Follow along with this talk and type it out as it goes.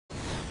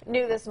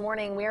New this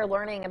morning, we are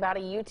learning about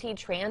a UT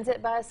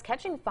Transit bus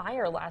catching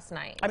fire last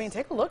night. I mean,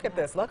 take a look at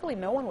this. Luckily,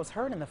 no one was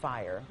hurt in the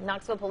fire.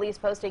 Knoxville police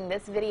posting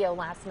this video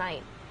last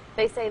night.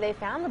 They say they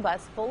found the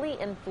bus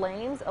fully in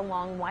flames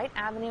along White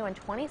Avenue and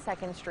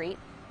 22nd Street.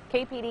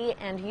 KPD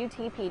and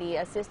UTPD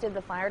assisted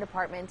the fire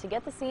department to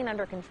get the scene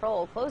under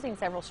control, closing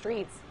several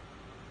streets.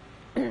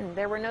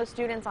 There were no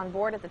students on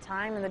board at the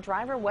time, and the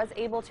driver was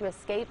able to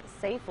escape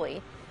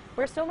safely.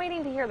 We're still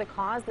waiting to hear the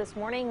cause this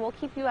morning. We'll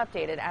keep you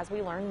updated as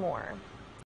we learn more.